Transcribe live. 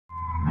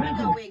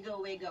Wiggle, wiggle,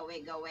 wiggle,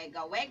 wiggle,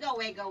 wiggle, wiggle,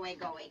 wiggle,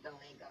 wiggle, wiggle,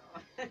 wiggle.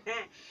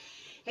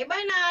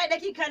 Bana,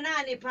 dakika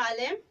 8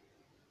 pale.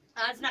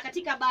 Zina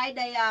katika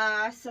baada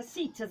ya saa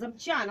 6 za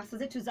mchana, saa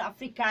zetu za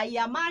Afrika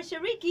ya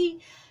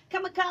Mashariki.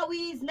 Kama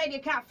kawiz, ndani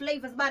ya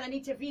Flavaz bana,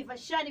 nite Viva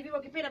Shani, Viva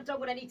kipenda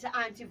mtongo na nita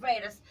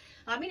Antivirus.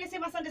 Mimi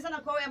nasema asante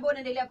sana kwa wewe ambao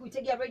unaendelea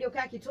kuitegea radio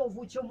kaa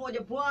kitovu cha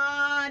moja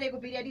pwani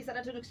kupitia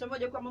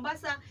 93.1 kwa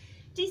Mombasa,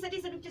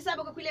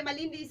 99.7 kwa kule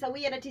Malindi,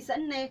 sawia na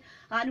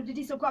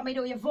 94.9 kwa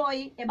maeneo ya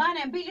Voi.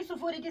 Bana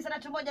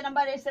 20931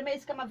 nambari ya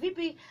SMS kama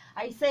vipi.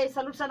 I say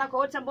salute sana kwa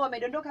wote ambao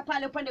wamedondoka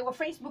pale upande wa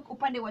Facebook,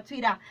 upande wa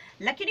Twitter.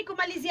 Lakini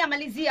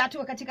kumalizia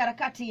tu katika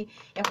harakati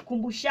ya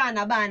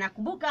kukumbushana bana.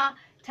 Kumbuka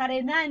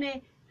tarehe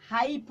 8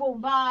 haipo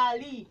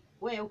mbali.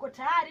 Wewe uko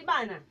tayari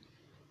bana?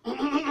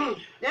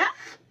 Yeah?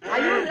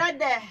 Are you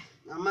ready?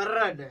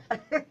 Amarada.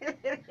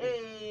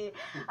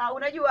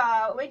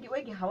 Unajua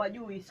wengi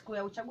hawajui siku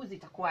ya uchaguzi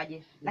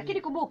itakuwaje.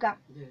 Lakini kumbuka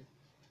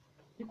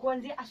ni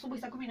kuanzia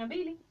asubuhi saa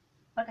 12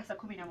 mpaka saa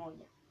 11.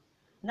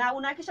 Na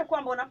unahakisha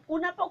kwamba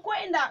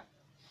unapokwenda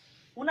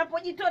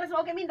unapojitoa nasema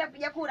okay mimi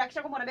nitapiga kura,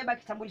 hakisha kwamba unabeba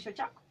kitambulisho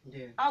chako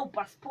au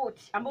passport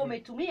ambayo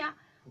umetumia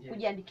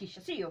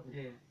kujiandikisha, sio?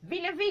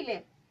 Vile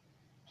vile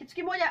kitu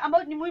kimoja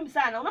ambacho ni muhimu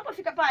sana,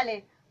 unapofika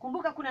pale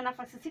kumbuka kuna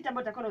nafasi 6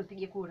 ambazo utakwenda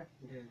upige kura.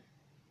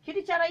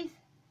 Kiti cha rais,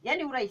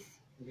 yani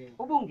urais,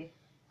 ubunge,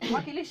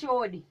 mwakilishi wa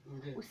wodi,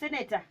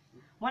 useneta,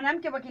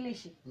 mwanamke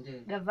mwakilishi,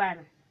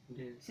 gavana.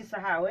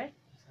 Sisahau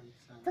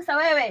Sasa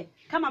wewe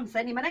kama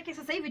msanii, manake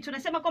sasa hivi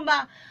tunasema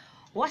kwamba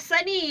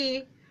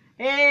wasanii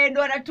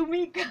ndo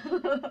wanatumika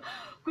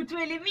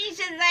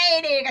kutuelimisha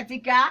zaidi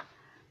katika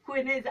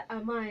kueneza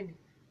amani.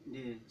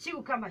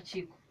 Chiku kama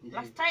Chiku.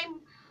 Last time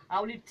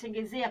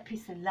ulitengezea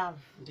peace and love.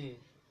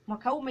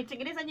 Mwaka huu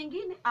umetengeneza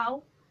nyingine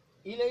au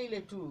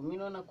ile tu? Mimi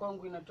naona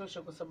kwangu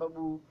inatosha kwa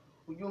sababu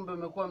ujumbe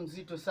umekuwa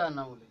mzito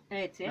sana ule.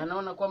 Na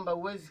naona kwamba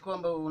uwezi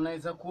kwamba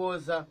unaweza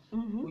kuoza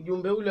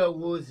ujumbe ule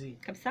hauozi.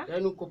 Kabisa.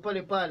 Yaani uko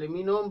pale pale.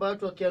 Mimi naomba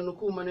watu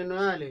wakianukuu maneno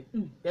yale.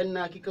 Yaani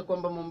na hakika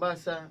kwamba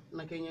Mombasa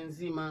na Kenya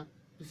nzima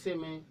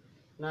tuseme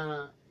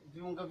na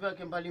viunga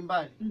vyake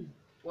mbalimbali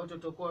watu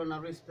watakuwa na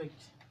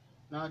respect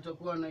na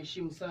watakuwa na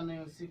heshima sana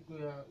hiyo siku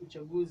ya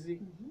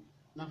uchaguzi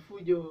na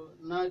fujo,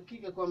 na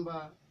hakika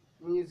kwamba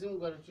Mwenyezi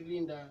Mungu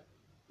atatulinda,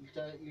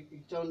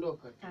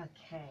 itaondoka.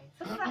 Okay.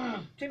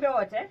 Sasa tuimbe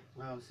wote.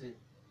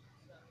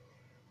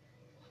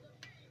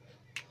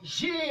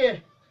 Si. Yeah.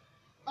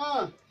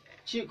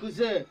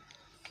 Chikuzee.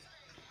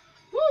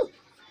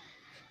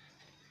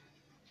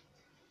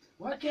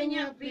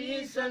 Wakenya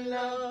peace and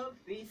love,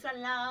 peace and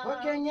love.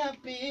 Wakenya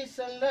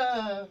peace and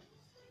love,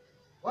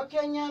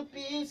 Wakenya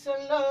peace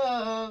and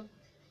love.